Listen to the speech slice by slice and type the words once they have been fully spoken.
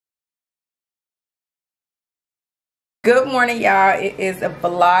Good morning, y'all. It is a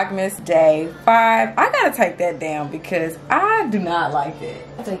Vlogmas day 5. I gotta take that down because I do not like it.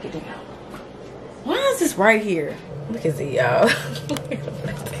 I'll take it down. Why is this right here? Look at Z, y'all.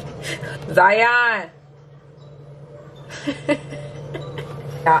 Zion.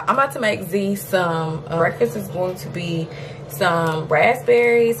 I'm about to make Z some breakfast. Is going to be some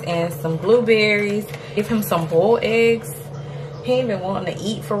raspberries and some blueberries. Give him some boiled eggs. He ain't been wanting to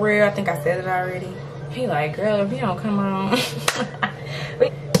eat for real. I think I said it already. He like, girl, if you don't come on.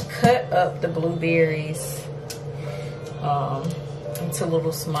 We cut up the blueberries into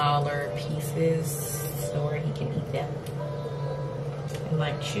little smaller pieces so where he can eat them. And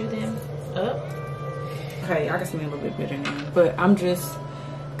like chew them up. Okay, I can smell a little bit better now. But I'm just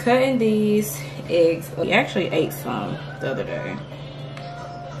cutting these eggs. He actually ate some the other day,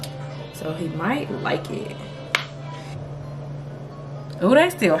 so he might like it. Oh,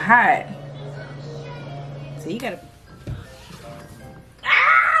 that's still hot. So you gotta.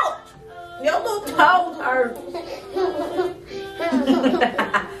 Ow! Your little toes hurt.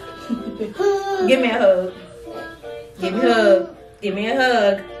 Give me a hug. Give me a hug. Give me a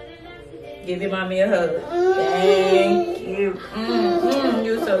hug. Give your mommy a hug. Thank you.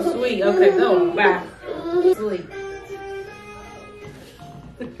 You're so sweet. Okay, go on. Bye. Sleep.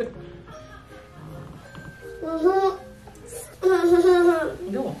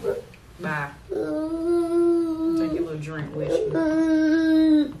 Go on. Bye. Take your little drink with you.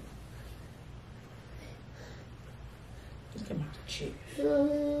 Just come out the cheek. No.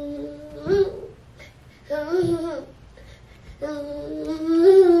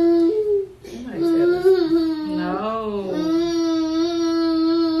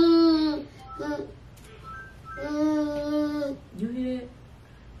 You hear it?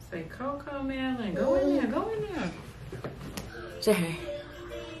 Say Coco Melon. Go in there. Go in there. Say hey.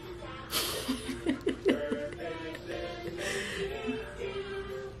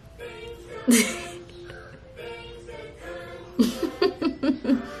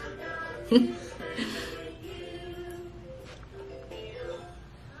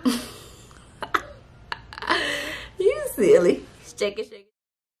 You silly. Shake it, shake it.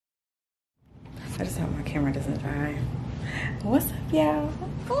 So I just hope my camera doesn't die. What's up, y'all?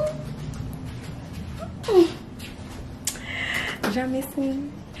 Did y'all miss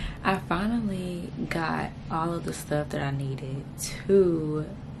me? I finally got all of the stuff that I needed to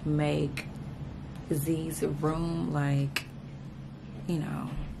make Z's room like, you know,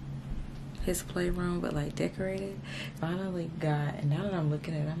 his playroom, but like decorated. Finally got, and now that I'm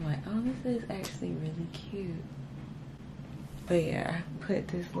looking at it, I'm like, oh, this is actually really cute. But yeah, I put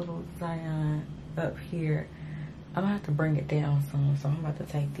this little Zion up here. I'm gonna have to bring it down soon, so I'm about to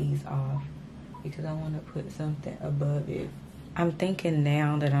take these off because I want to put something above it. I'm thinking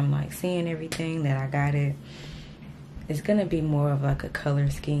now that I'm like seeing everything that I got it's gonna be more of like a color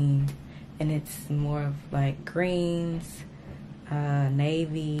scheme, and it's more of like greens,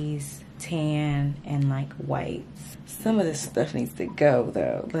 navies, tan, and like whites. Some of this stuff needs to go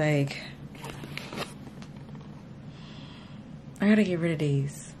though. Like, I gotta get rid of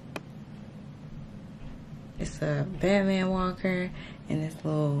these. It's a Batman walker and this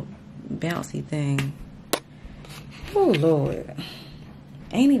little bouncy thing. Oh Lord,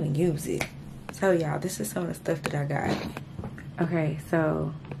 I ain't even use it. So y'all, this is some of the stuff that I got. Okay,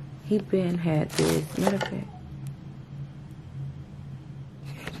 so he been had this. Matter of fact.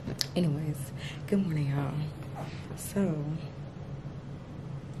 Anyways, good morning, y'all.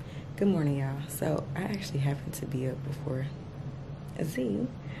 Good morning, y'all. So I actually happened to be up before Z.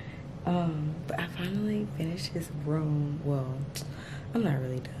 But I finally finished his room. Well, I'm not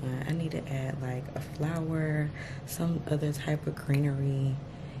really done. I need to add like a flower, some other type of greenery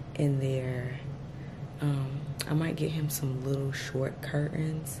in there. I might get him some little short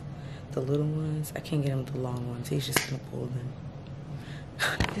curtains, the little ones. I can't get him the long ones. He's just gonna pull them.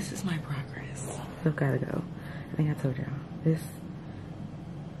 This is my progress. They've gotta go. I think I told y'all.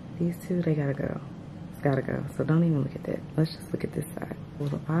 These two, they gotta go. It's gotta go. So don't even look at that. Let's just look at this side. A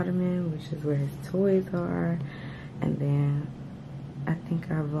little ottoman, which is where his toys are. And then I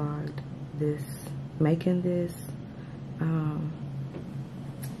think I vlogged this, making this. And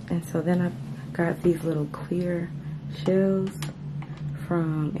so then I got these little clear shells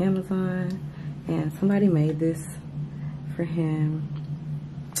from Amazon. And somebody made this for him.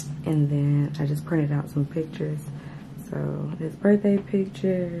 And then I just printed out some pictures. So his birthday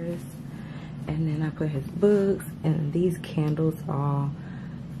pictures. And then I put his books. And these candles all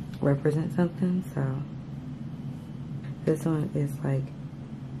represent something. So this one is like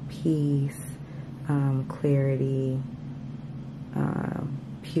peace, clarity,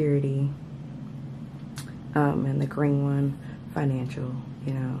 purity. And the green one, financial,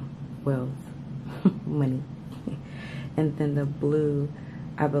 you know, wealth, money. And then the blue,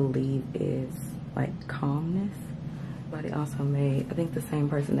 I believe, is like calmness. But it also made, I think the same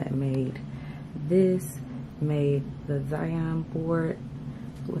person that made this made the Zion board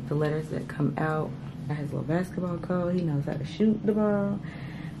with the letters that come out. Got his little basketball code. He knows how to shoot the ball.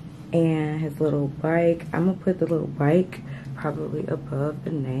 And his little bike. I'm gonna put the little bike probably above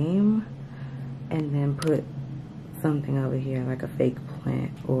the name, and then put something over here like a fake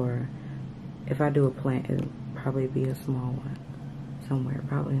plant, or if I do a plant, it'll probably be a small one somewhere,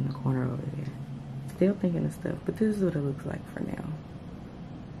 probably in the corner over there. Still thinking of stuff, but this is what it looks like for now.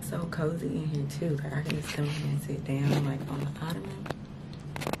 So cozy in here too. Like I can just come in and sit down like on the ottoman.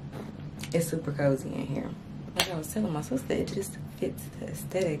 It's super cozy in here. Like I was telling my sister, it just fits the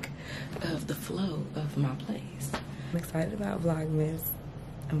aesthetic of the flow of my place. I'm excited about Vlogmas.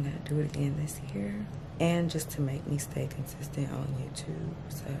 I'm gonna do it again this year. And just to make me stay consistent on YouTube,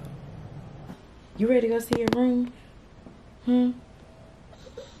 so. You ready to go see your room?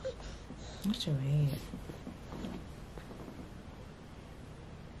 What's your head?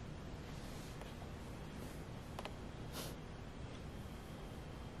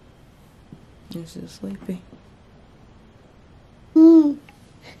 You're still sleepy.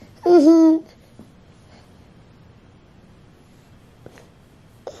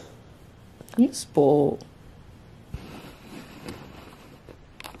 You spoiled.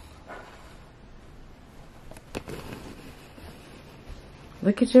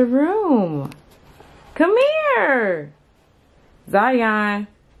 Look at your room. Come here. Zion.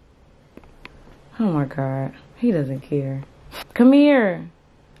 Oh my God. He doesn't care. Come here.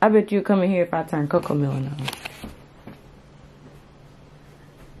 I bet you'll come in here if I turn Coco Melon on.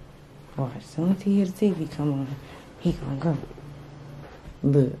 Watch. As soon as he hears the TV come on, he gonna go.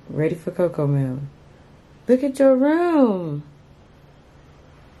 Look. Ready for Coco Melon. Look at your room.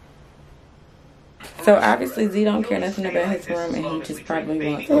 So obviously Z don't care nothing about his room, and he just probably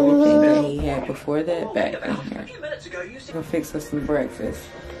wants everything that he had before that back in here. Go fix us some breakfast.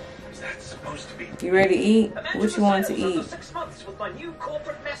 You ready to eat? What you want to eat? 6 months with my new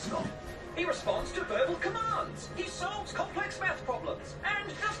corporate mascot. He responds to verbal commands. He solves complex math problems.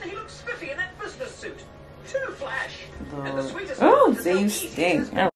 And doesn't he look spiffy in that business suit? Too flash. And the sweetest Oh, Z, you stink.